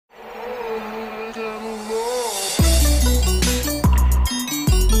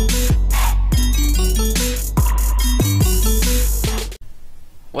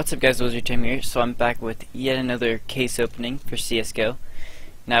What's up guys, TheWizardTim here. So I'm back with yet another case opening for CSGO.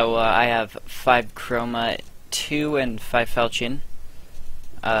 Now I have 5 Chroma, 2 and 5 Falchion.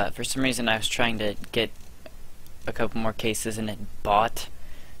 For some reason I was trying to get a couple more cases and it bought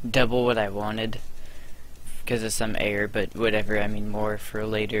double what I wanted because of some error, but whatever, I mean more for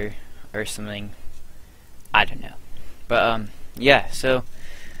later or something. I don't know. But yeah, so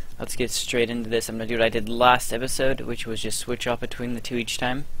let's get straight into this. I'm going to do what I did last episode, which was just switch off between the two each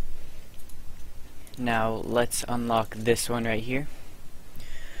time. Now let's unlock this one right here.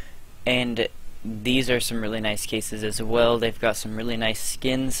 And these are some really nice cases as well. They've got some really nice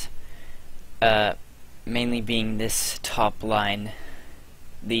skins, mainly being this top line.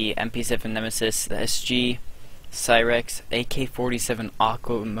 The MP7 Nemesis, the SG, Cyrex, AK-47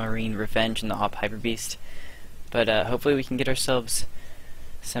 Aquamarine Revenge, and the Hop Hyper Beast. But hopefully we can get ourselves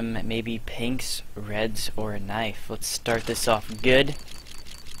some maybe pinks, reds, or a knife. Let's start this off good.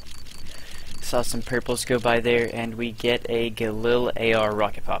 Saw some purples go by there, and we get a Galil AR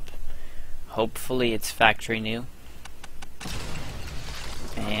Rocket Pop. Hopefully it's factory new.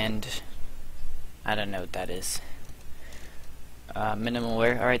 And I don't know what that is. Minimal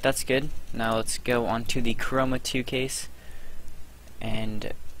wear. Alright, that's good. Now let's go on to the Chroma 2 case.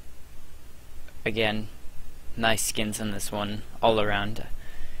 And again, nice skins in this one all around.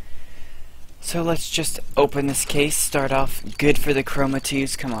 So let's just open this case, start off good for the Chroma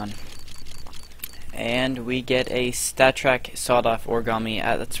 2s, come on. And we get a StatTrak sawed-off origami.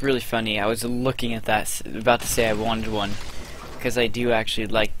 That's really funny. I was looking at that, about to say I wanted one, because I do actually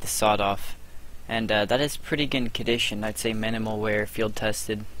like the sawed-off. And that is pretty good condition. I'd say minimal wear, field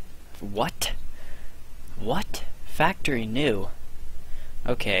tested. What? What? Factory new?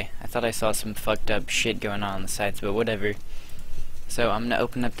 Okay, I thought I saw some fucked up shit going on the sides, but whatever. So I'm gonna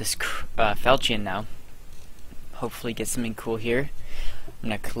open up this Falchion now. Hopefully get something cool here. I'm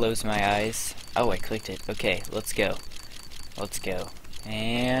gonna close my eyes. Oh, I clicked it. Okay, let's go. Let's go.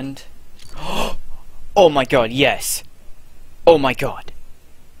 And oh my god, yes! Oh my god!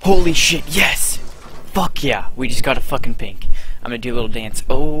 Holy shit, yes! Fuck yeah! We just got a fucking pink. I'm gonna do a little dance.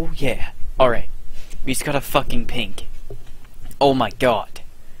 Oh yeah. Alright. We just got a fucking pink. Oh my god.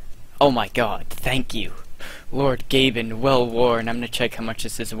 Oh my god. Thank you. Lord Gaben, well worn. I'm gonna check how much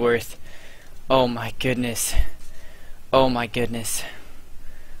this is worth. Oh my goodness. Oh my goodness.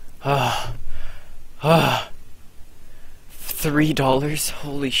 Ah. Ah. $3?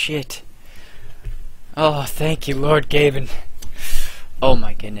 Holy shit. Oh, thank you, Lord Gaben. Oh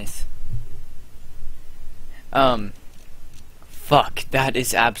my goodness. Fuck, that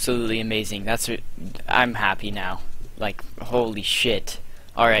is absolutely amazing. I'm happy now. Like, holy shit.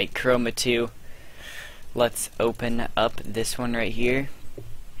 Alright, Chroma 2. Let's open up this one right here.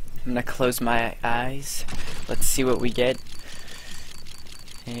 I'm gonna close my eyes. Let's see what we get.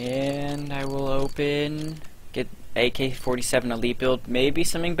 And I will open... Get AK-47 Elite build. Maybe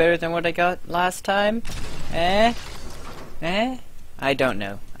something better than what I got last time? I don't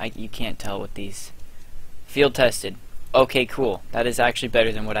know. You can't tell with these. Field tested. Okay, cool. That is actually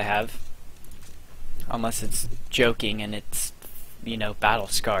better than what I have. Unless it's joking and it's, you know, battle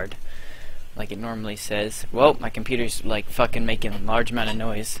scarred, like it normally says. Well, my computer's like fucking making a large amount of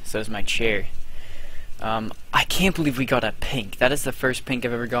noise. So is my chair. I can't believe we got a pink. That is the first pink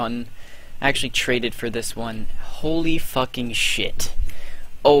I've ever gotten. I actually traded for this one. Holy fucking shit.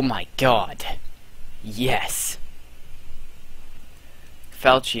 Oh my god. Yes.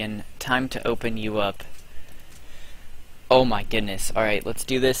 Falchion, time to open you up. Oh my goodness. Alright, let's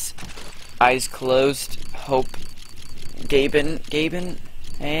do this. Eyes closed. Hope. Gaben.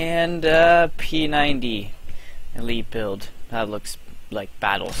 And P90. Elite build. That looks like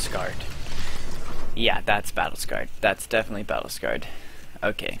battle scarred. Yeah, that's battle scarred. That's definitely battle scarred.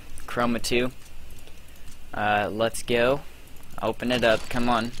 Okay. Chroma 2. Let's go. Open it up. Come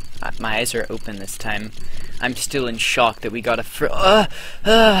on. My eyes are open this time. I'm still in shock that we got a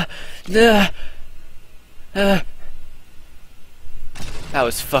that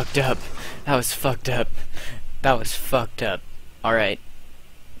was fucked up. That was fucked up. That was fucked up. Alright.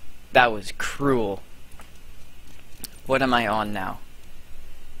 That was cruel. What am I on now?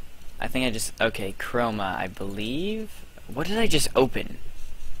 I think I just... Okay, Chroma, I believe. What did I just open?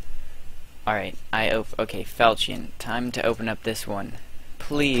 Alright, okay, Falchion. Time to open up this one.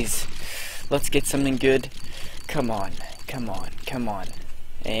 Please. Let's get something good. Come on. Come on. Come on.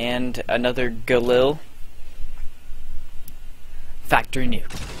 And another Galil. Factory new.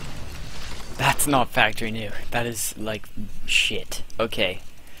 That's not factory new. That is like shit. Okay.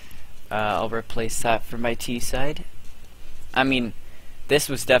 I'll replace that for my T side. I mean, this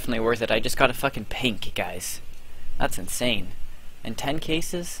was definitely worth it. I just got a fucking pink, guys. That's insane. And 10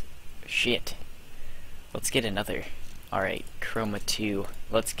 cases? Shit. Let's get another. Alright, Chroma 2.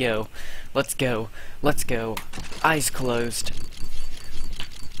 Let's go. Let's go. Let's go. Eyes closed.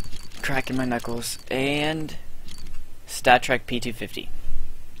 Cracking my knuckles. And Stat Trek P250.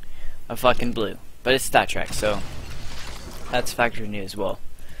 A fucking blue. But it's Stat Trek, so that's factored in as well.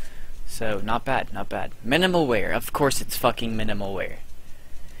 So, not bad, not bad. Minimal wear. Of course it's fucking minimal wear.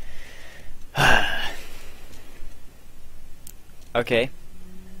 Okay.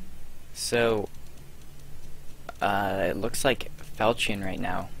 So, it looks like Falchion right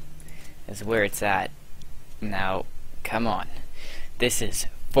now is where it's at. Now, come on. This is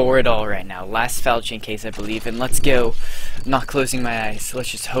for it all right now. Last Falchion case, I believe, and let's go. I'm not closing my eyes.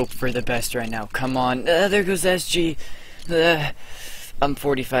 Let's just hope for the best right now. Come on. There goes SG. I'm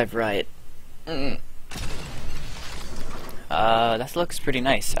 45 Riot. That looks pretty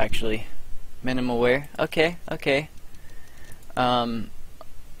nice, actually. Minimal wear. Okay, okay. Alright.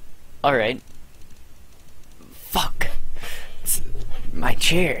 Fuck. It's my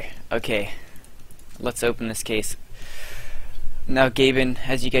chair. Okay. Let's open this case. Now Gaben,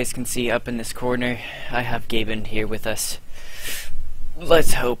 as you guys can see up in this corner, I have Gaben here with us.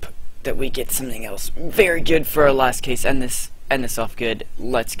 Let's hope that we get something else very good for our last case. End this off good.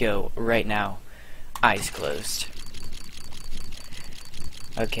 Let's go right now. Eyes closed.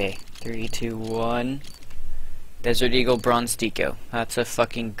 Okay. 3, 2, 1. Desert Eagle Bronze Deco. That's a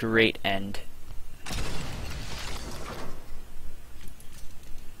fucking great end.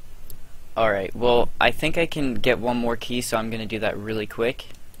 Alright, well, I think I can get one more key, so I'm gonna do that really quick.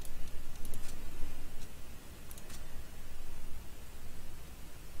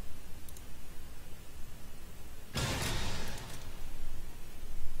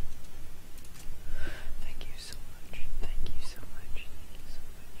 Thank you so much. Thank you so much. Thank you so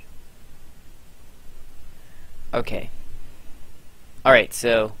much. Okay. Alright,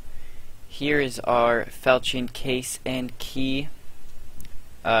 so here is our Falchion case and key.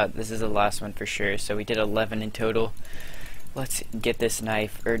 This is the last one for sure, so we did 11 in total. Let's get this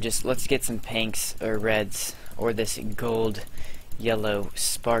knife, or just let's get some pinks or reds, or this gold, yellow,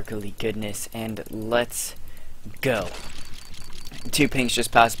 sparkly goodness, and let's go. 2 pinks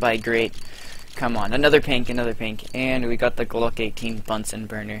just passed by, great. Come on, another pink, and we got the Glock 18 Bunsen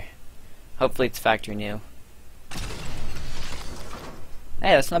burner. Hopefully it's factory new.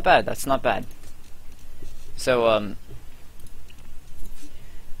 Hey, that's not bad, that's not bad. So,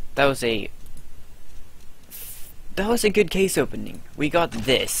 that was a good case opening. We got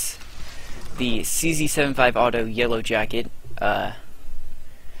this, the CZ75 Auto Yellow Jacket. I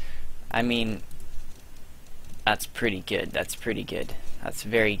mean, that's pretty good. That's pretty good. That's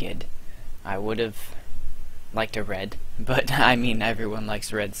very good. I would have liked a red, but I mean, everyone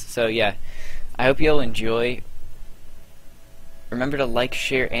likes reds. So yeah, I hope you all enjoy. Remember to like,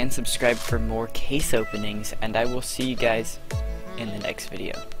 share, and subscribe for more case openings, and I will see you guys in the next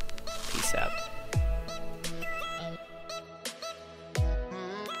video. Peace out.